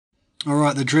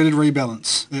Alright, the dreaded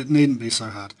rebalance. It needn't be so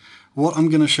hard. What I'm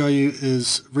going to show you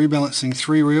is rebalancing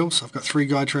 3 reels. I've got 3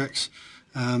 guide tracks.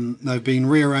 They've been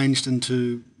rearranged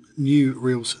into new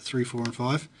reels 3, 4 and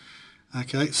 5.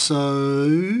 Okay, so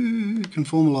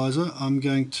conformalizer, I'm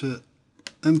going to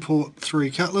import 3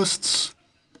 cut lists.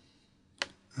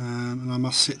 And I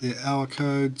must set their hour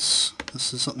codes.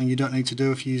 This is something you don't need to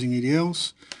do if you're using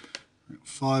EDLs. Reel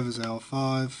 5 is hour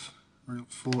 5. Reel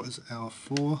 4 is hour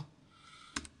 4.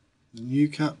 New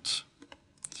cut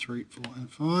 3, 4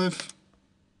 and 5.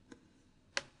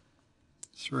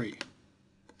 3,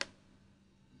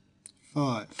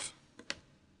 5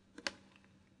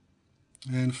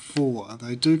 and 4.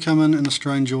 They do come in a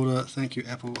strange order. Thank you,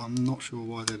 Apple. I'm not sure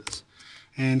why that is.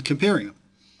 And comparing them.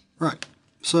 Right,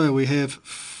 so we have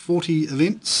 40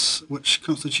 events which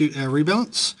constitute our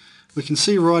rebalance. We can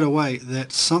see right away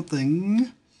that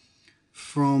something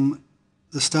from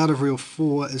the start of reel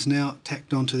 4 is now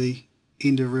tacked onto the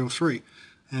end of reel 3.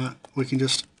 We can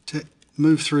just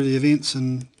move through the events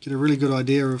and get a really good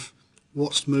idea of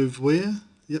what's moved where.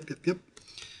 Yep.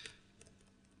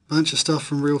 Bunch of stuff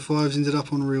from reel 5's ended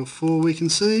up on reel 4, we can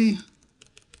see.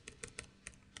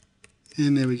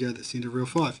 And there we go, that's the end of reel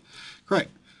 5. Great.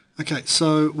 Okay,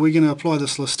 so we're going to apply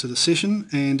this list to the session,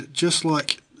 and just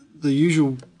like the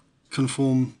usual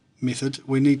conform method,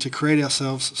 we need to create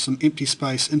ourselves some empty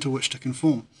space into which to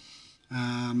conform.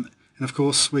 And of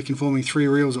course we're conforming 3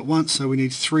 reels at once, so we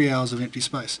need 3 hours of empty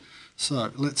space.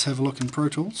 So let's have a look in Pro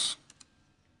Tools.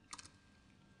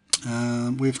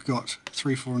 We've got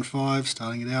 3, 4 and 5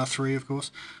 starting at hour 3, of course.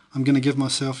 I'm going to give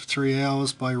myself 3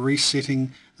 hours by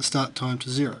resetting the start time to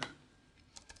 0.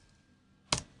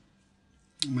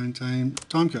 Maintain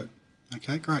timecode.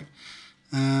 Okay, great.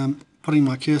 Putting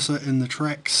my cursor in the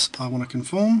tracks I want to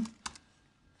conform,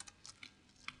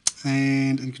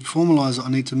 and in conformalizer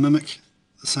I need to mimic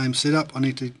the same setup. I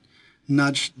need to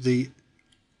nudge the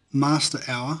master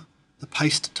hour, the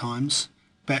paste times,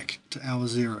 back to hour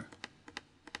 0.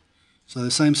 So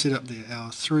the same setup there, hour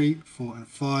 3, 4 and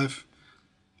 5,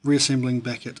 reassembling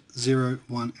back at 0,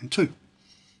 1 and 2.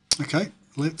 Okay,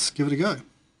 let's give it a go.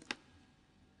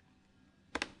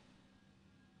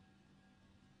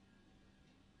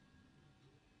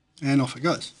 And off it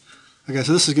goes. Okay,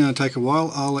 so this is going to take a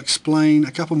while. I'll explain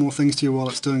a couple more things to you while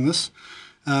it's doing this.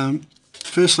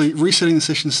 Firstly, resetting the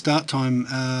session start time.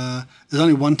 There's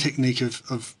only one technique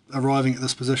of arriving at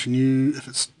this position. If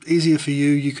it's easier for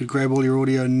you, you could grab all your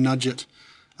audio and nudge it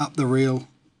up the reel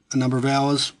a number of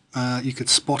hours. You could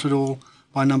spot it all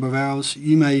by number of hours.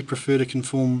 You may prefer to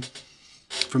conform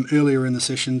from earlier in the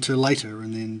session to later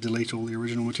and then delete all the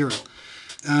original material.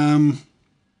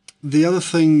 The other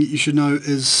thing you should know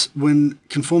is when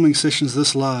conforming sessions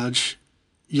this large,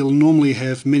 you'll normally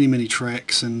have many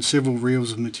tracks and several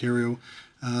reels of material,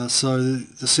 so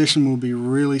the session will be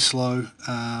really slow.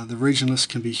 The region list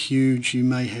can be huge. You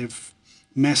may have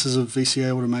masses of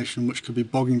VCA automation which could be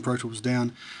bogging Pro Tools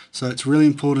down, so it's really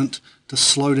important to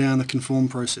slow down the conform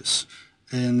process.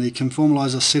 In the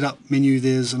conformalizer setup menu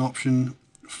there's an option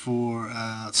for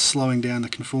slowing down the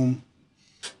conform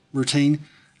routine.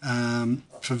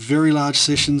 For very large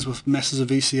sessions with masses of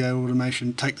VCA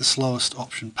automation, take the slowest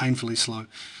option, painfully slow.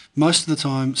 Most of the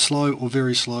time, slow or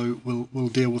very slow will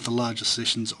deal with the largest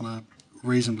sessions on a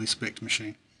reasonably spec'd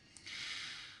machine.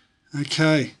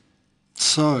 Okay,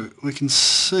 so we can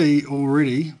see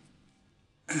already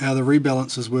how the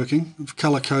rebalance is working. I've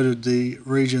color-coded the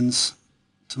regions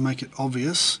to make it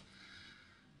obvious.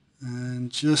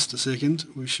 And just a second,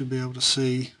 we should be able to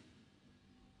see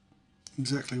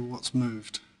exactly what's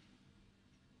moved.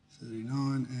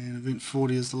 39 and event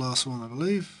 40 is the last one, I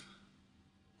believe.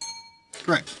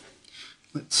 Great.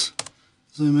 Let's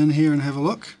zoom in here and have a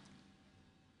look.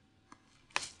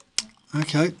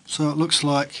 Okay, so it looks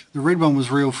like the red one was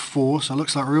reel 4, so it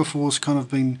looks like reel 4's kind of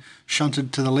been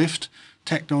shunted to the left,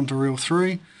 tacked onto reel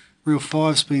 3. Reel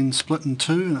 5's been split in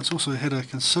 2, and it's also had a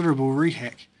considerable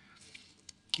rehack.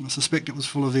 I suspect it was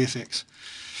full of VFX.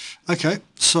 Okay,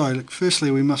 so look, firstly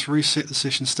we must reset the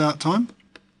session start time.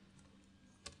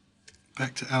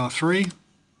 Back to hour 3.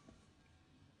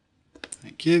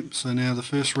 Thank you. So now the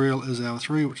first reel is hour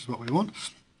 3, which is what we want.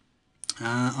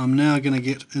 I'm now going to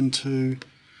get into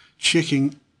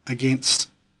checking against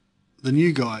the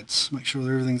new guides. Make sure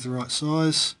that everything's the right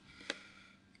size.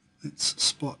 Let's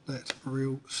spot that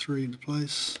reel 3 into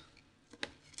place.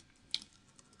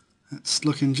 That's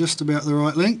looking just about the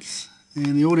right length,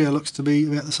 and the audio looks to be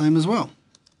about the same as well.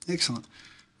 Excellent.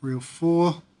 Reel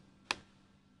 4.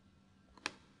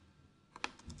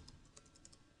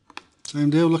 Same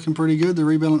deal, looking pretty good. The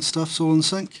rebalance stuff's all in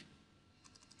sync.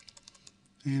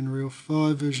 And reel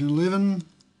 5 version 11.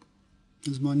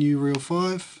 There's my new reel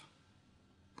 5.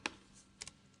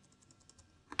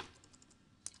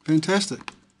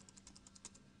 Fantastic.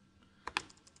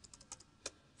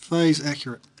 Phase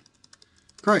accurate.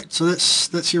 Great, so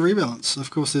that's your rebalance.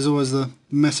 Of course there's always the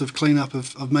massive cleanup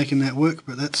of making that work,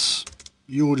 but that's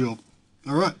your job.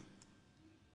 Alright.